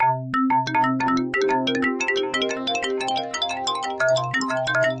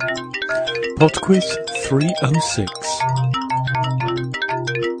PodQuiz 306.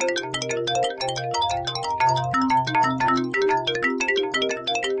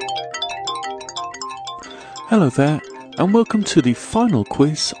 Hello there, and welcome to the final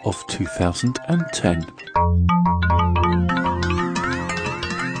quiz of 2010.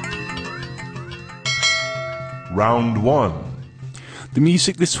 Round 1. The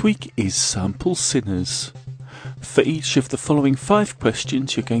music this week is Sample Sinners. For each of the following 5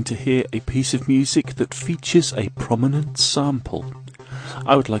 questions, you're going to hear a piece of music that features a prominent sample.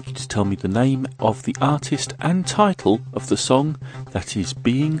 I would like you to tell me the name of the artist and title of the song that is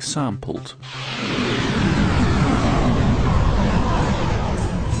being sampled.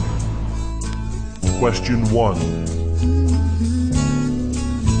 Question 1.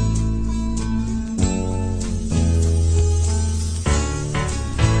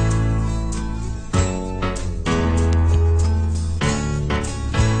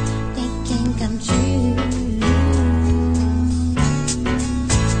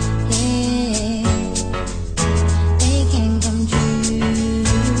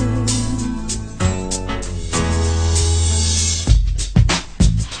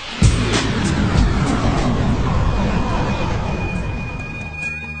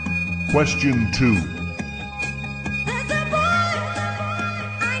 Question 2.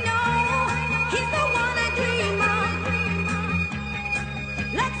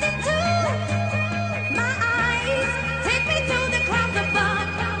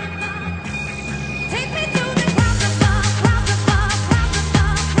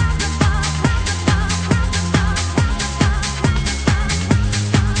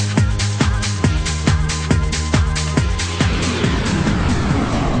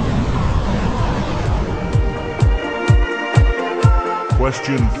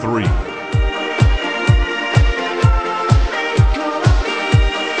 Question 3.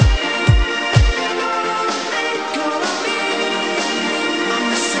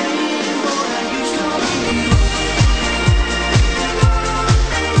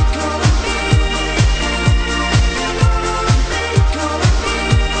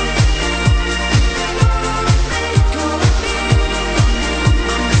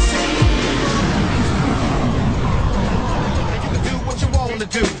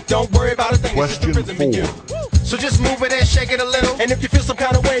 Don't worry about a thing. Question 4. So just move it and shake it a little. And if you feel some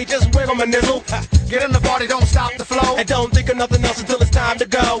kind of way, just wiggle my nizzle. Get in the party, don't stop the flow. And don't think of nothing else until it's time to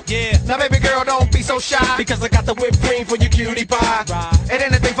go. Yeah. Now baby girl, don't be so shy, because I got the whipped cream for your cutie pie. It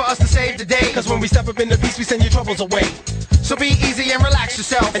ain't a thing for us to save the day, cause when we step up in the beast, we send your troubles away. So be easy and relax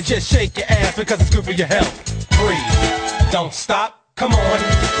yourself, and just shake your ass, because it's good for your health. Breathe. Don't stop. Come on.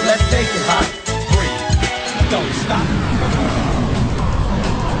 Let's take it hot. Breathe. Don't stop.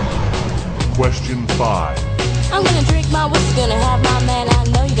 Question 5. I'm gonna drink my whiskey, gonna have my man, I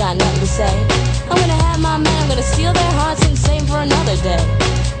know you got nothing to say. I'm gonna have my man, I'm gonna steal their hearts and save for another day.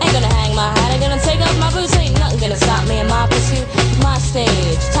 Ain't gonna hang my hat, ain't gonna take off my boots, ain't nothing gonna stop me in my pursuit. My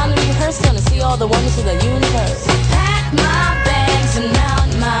stage, time to rehearse, gonna see all the wonders of the universe. Pack my bags and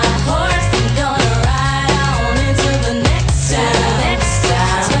mount my horse, I'm gonna ride on into the next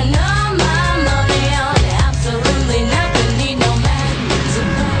town. Spend all my money on absolutely nothing, need no man to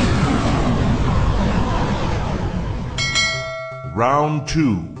pay. Round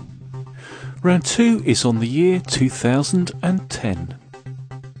 2. Round 2 is on the year 2010.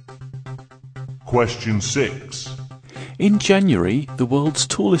 Question 6. In January, the world's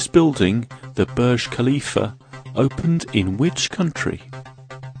tallest building, the Burj Khalifa, opened in which country?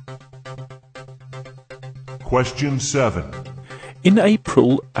 Question 7. In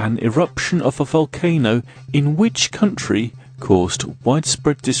April, an eruption of a volcano in which country caused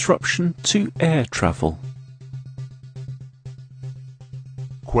widespread disruption to air travel?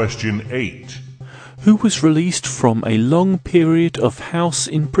 Question 8. Who was released from a long period of house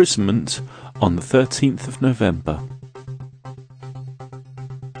imprisonment on the 13th of November?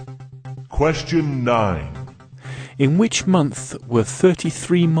 Question 9. In which month were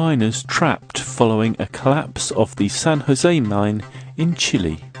 33 miners trapped following a collapse of the San Jose mine in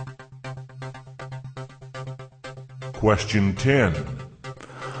Chile? Question 10.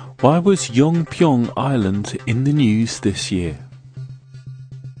 Why was Yongpyong Island in the news this year?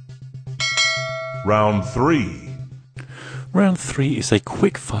 Round 3. Round 3 is a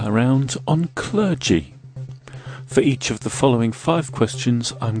quick-fire round on clergy. For each of the following 5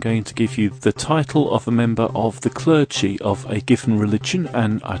 questions, I'm going to give you the title of a member of the clergy of a given religion,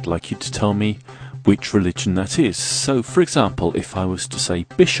 and I'd like you to tell me which religion that is. So, for example, if I was to say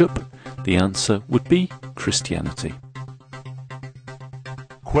bishop, the answer would be Christianity.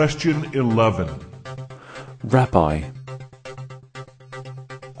 Question 11. Rabbi.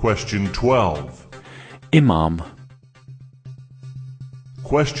 Question 12. Imam.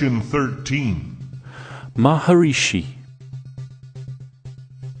 Question 13. Maharishi.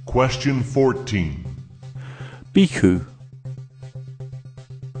 Question 14. Bhikkhu.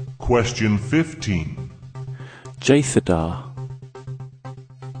 Question 15. Jathadar.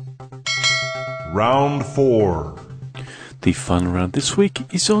 Round 4. The final round this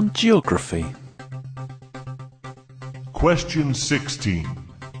week is on geography. Question 16.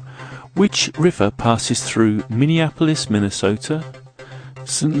 Which river passes through Minneapolis, Minnesota,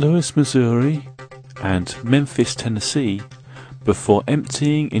 St. Louis, Missouri, and Memphis, Tennessee, before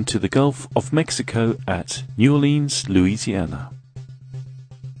emptying into the Gulf of Mexico at New Orleans, Louisiana?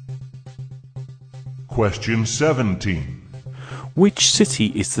 Question 17. Which city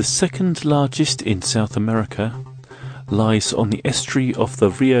is the second largest in South America, lies on the estuary of the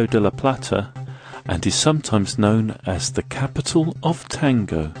Rio de la Plata, and is sometimes known as the capital of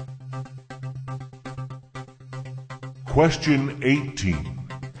tango? Question 18.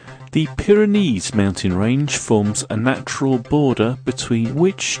 The Pyrenees mountain range forms a natural border between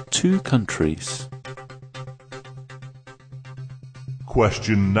which two countries?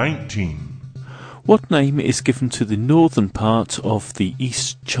 Question 19. What name is given to the northern part of the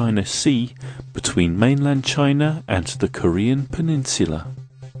East China Sea between mainland China and the Korean Peninsula?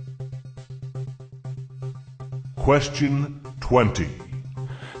 Question 20.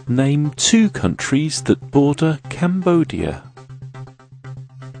 Name two countries that border Cambodia.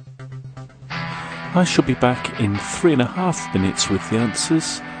 I shall be back in 3.5 minutes with the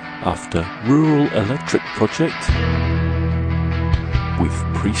answers after Rural Electric Project with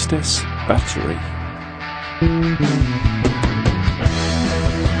Priestess Battery.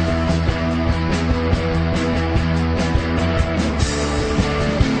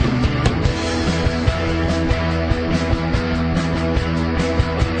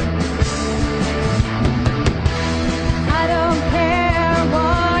 I don't care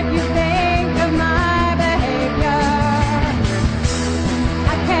what you think of my behavior.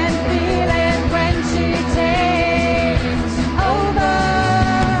 I can feel it when she takes over.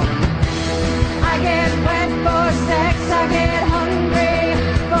 I get wet for sex.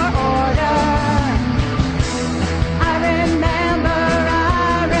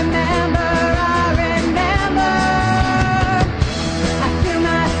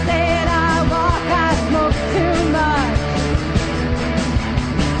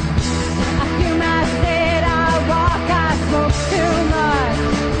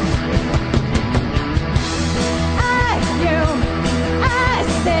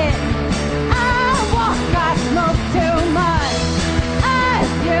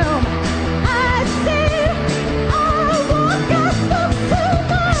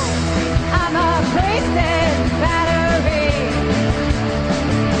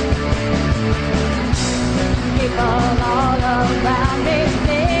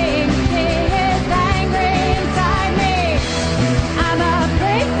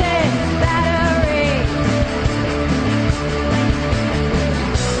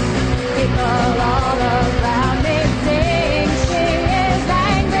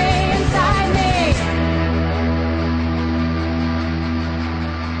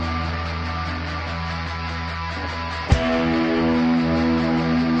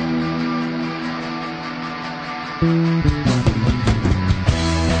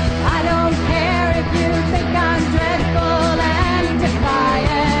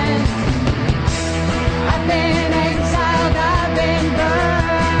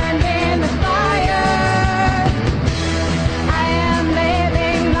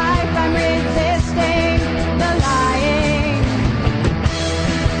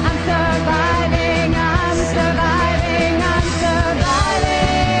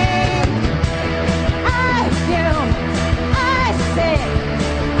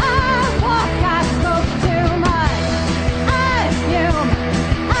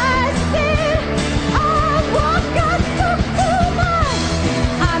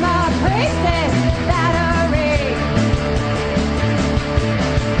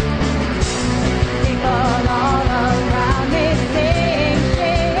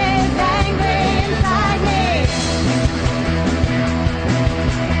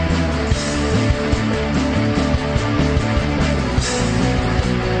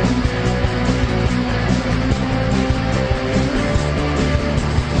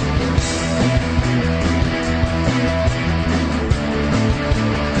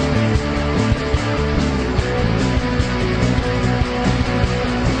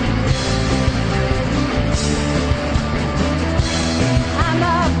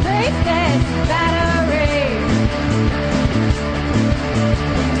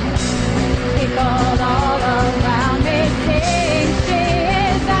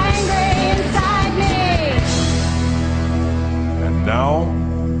 now,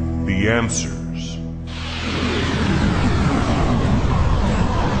 the answers.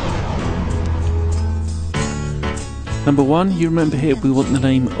 Number 1, you remember here we want the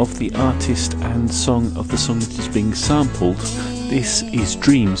name of the artist and song of the song that is being sampled. This is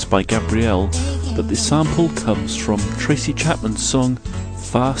Dreams by Gabrielle, but the sample comes from Tracy Chapman's song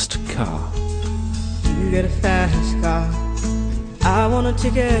Fast Car. You get a fast car, I want a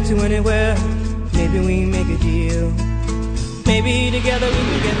ticket to anywhere. Maybe we make a deal, maybe together we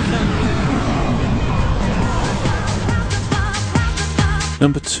can get somewhere.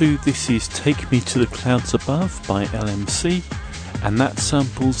 Number 2, this is Take Me to the Clouds Above by LMC, and that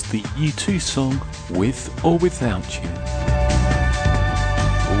samples the U2 song With or Without You.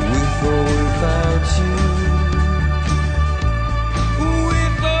 With or without you,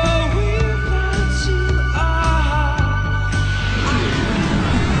 with or without you,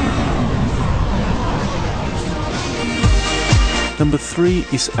 Number 3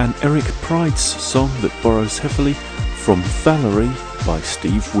 is an Eric Prydz song that borrows heavily from Valerie by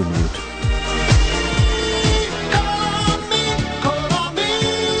Steve Winwood.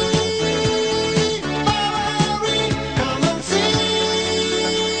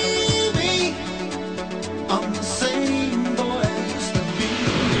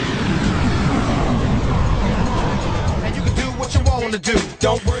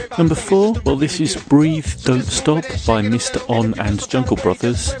 Number 4, well, this is Breathe, Don't Stop by Mr. On and Jungle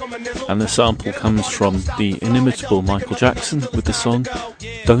Brothers, and the sample comes from the inimitable Michael Jackson with the song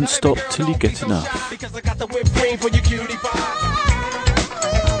Don't Stop Till You Get Enough.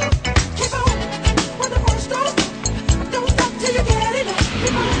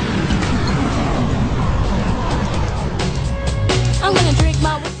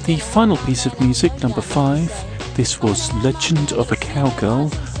 The final piece of music, number 5, this was Legend of a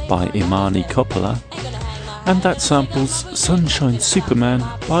Cowgirl by Imani Coppola, and that samples Sunshine Superman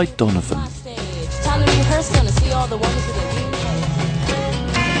by Donovan.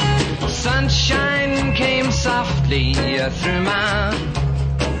 Sunshine came softly through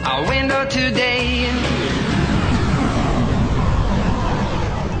our window today.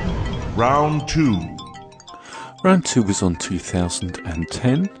 Round 2. Round 2 was on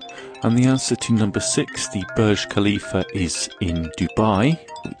 2010, and the answer to number 6, the Burj Khalifa, is in Dubai,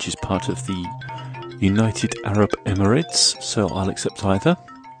 which is part of the United Arab Emirates, so I'll accept either.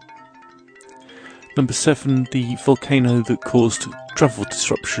 Number 7, the volcano that caused travel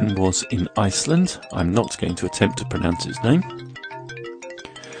disruption was in Iceland. I'm not going to attempt to pronounce its name.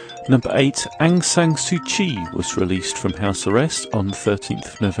 Number 8, Aung San Suu Kyi was released from house arrest on the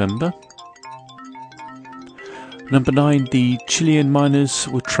 13th of November. Number 9, the Chilean miners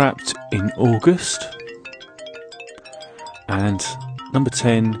were trapped in August. And number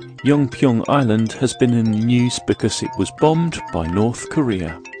 10, Yongpyong Island has been in the news because it was bombed by North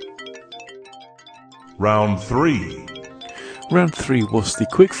Korea. Round 3. Round 3 was the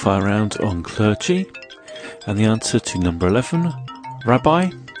quickfire round on clergy, and the answer to number 11,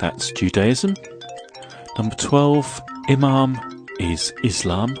 Rabbi, that's Judaism. Number 12, Imam, is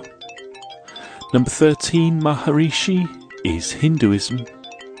Islam. Number 13, Maharishi, is Hinduism.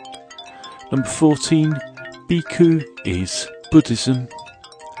 Number 14, Bhikkhu, is Buddhism.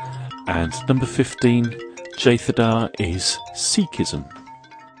 And number 15, Jathadar, is Sikhism.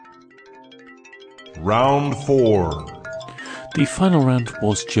 Round 4. The final round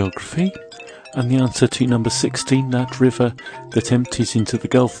was geography, and the answer to number 16, that river that empties into the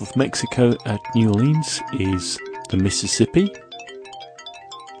Gulf of Mexico at New Orleans, is the Mississippi.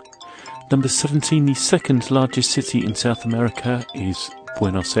 Number 17, the second largest city in South America, is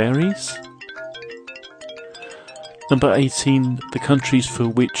Buenos Aires. Number 18, the countries for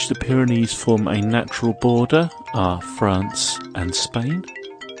which the Pyrenees form a natural border are France and Spain.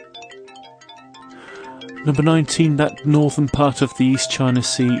 Number 19, that northern part of the East China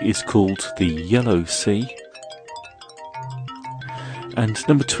Sea is called the Yellow Sea. And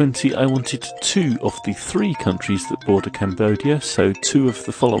number 20, I wanted 2 of the 3 countries that border Cambodia, so 2 of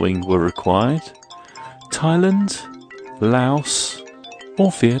the following were required: Thailand, Laos,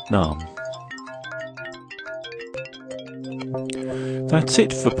 or Vietnam. That's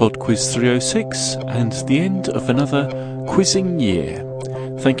it for PodQuiz 306, and the end of another quizzing year.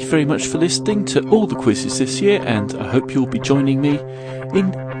 Thank you very much for listening to all the quizzes this year, and I hope you'll be joining me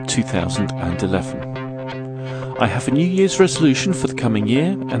in 2011. I have a New Year's resolution for the coming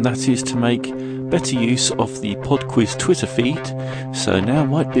year, and that is to make better use of the PodQuiz Twitter feed, so now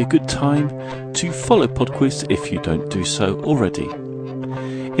might be a good time to follow PodQuiz if you don't do so already.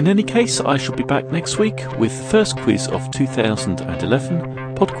 In any case, I shall be back next week with the first quiz of 2011,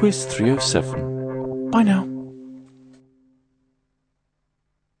 PodQuiz 307. Bye now.